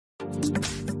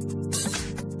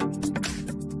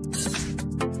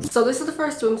So this is the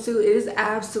first swimsuit. It is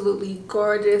absolutely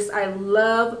gorgeous. I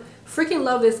freaking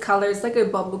love this color. It's like a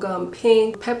bubblegum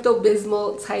pink,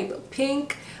 Pepto-Bismol type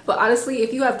pink. But honestly,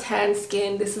 if you have tan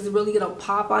skin, this is really gonna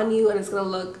pop on you and it's gonna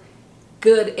look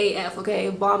good AF, okay?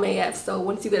 Bomb AF. So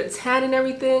once you get a tan and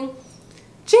everything,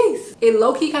 jeez. It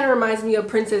low-key kind of reminds me of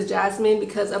Princess Jasmine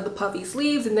because of the puffy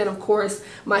sleeves, and then of course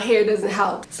my hair doesn't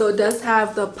help. So it does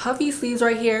have the puffy sleeves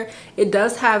right here. It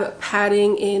does have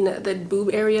padding in the boob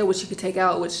area, which you could take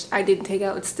out, which I didn't take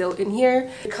out. It's still in here.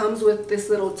 It comes with this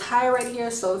little tie right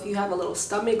here, so if you have a little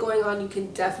stomach going on, you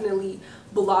can definitely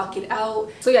block it out.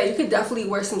 So yeah, you could definitely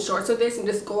wear some shorts with this and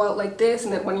just go out like this,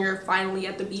 and then when you're finally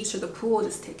at the beach or the pool,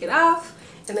 just take it off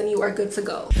and then you are good to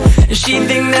go. She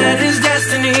think that is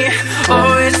destiny,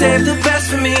 always save the best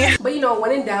for me. But you know,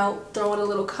 when in doubt, throw in a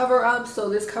little cover up. So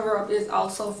this cover up is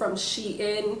also from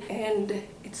Shein and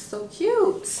it's so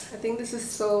cute. I think this is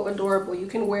so adorable. You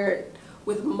can wear it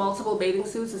with multiple bathing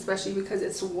suits, especially because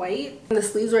it's white. And the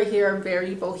sleeves right here are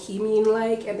very bohemian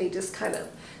like, and they just kind of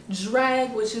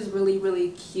drag, which is really, really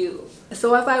cute.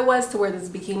 So if I was to wear this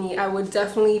bikini, I would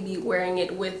definitely be wearing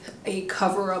it with a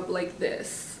cover up like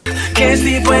this. Can't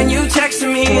sleep when you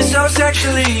texting me so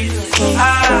sexually.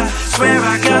 I swear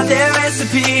I got that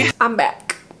recipe. I'm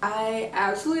back. I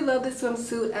absolutely love this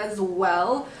swimsuit as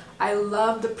well. I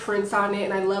love the prints on it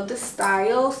and I love the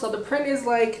style. So the print is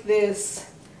like this,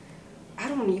 I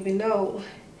don't even know.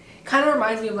 Kind of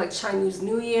reminds me of like Chinese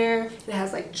New Year. It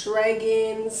has like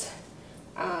dragons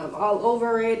all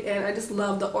over it, and I just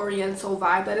love the oriental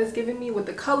vibe that it's giving me with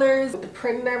the colors, with the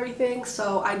print and everything.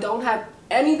 So I don't have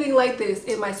anything like this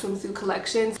in my swimsuit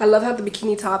collection. I love how the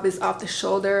bikini top is off the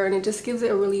shoulder and it just gives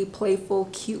it a really playful,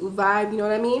 cute vibe, you know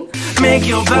what I mean? Make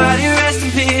your body rest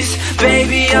in peace,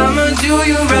 baby, I'ma do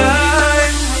you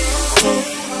right.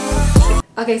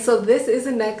 Okay, so this is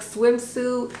the next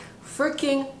swimsuit.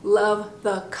 Freaking love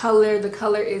the color. The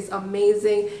color is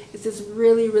amazing. It's this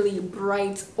really, really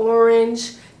bright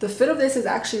orange. The fit of this is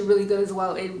actually really good as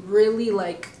well. It really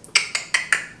like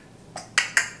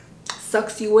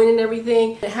sucks you in and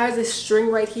everything. It has this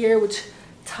string right here which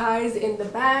ties in the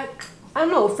back. I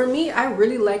don't know, for me, I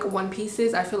really like one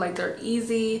pieces. I feel like they're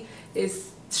easy,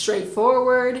 it's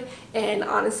straightforward, and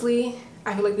honestly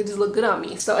I feel like they just look good on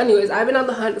me. So anyways, I've been on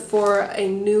the hunt for a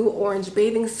new orange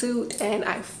bathing suit and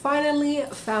I finally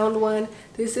found one.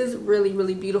 This is really,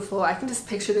 really beautiful. I can just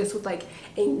picture this with like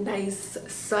a nice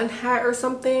sun hat or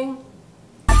something.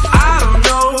 I don't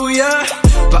know ya,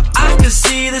 but I can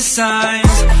see the signs.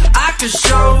 I can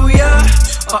show ya,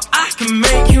 or I can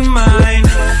make you mine.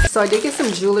 So I did get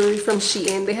some jewelry from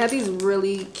Shein. They had these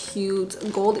really cute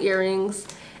gold earrings.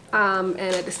 And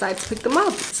I decided to pick them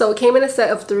up. So it came in a set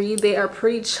of 3. They are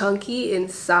pretty chunky in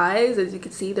size. As you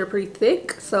can see, they're pretty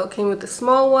thick. So it came with a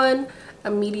small one, a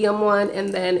medium one, and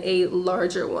then a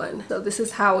larger one. So this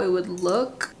is how it would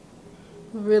look.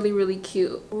 Really, really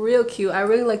cute. Real cute. I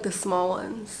really like the small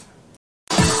ones.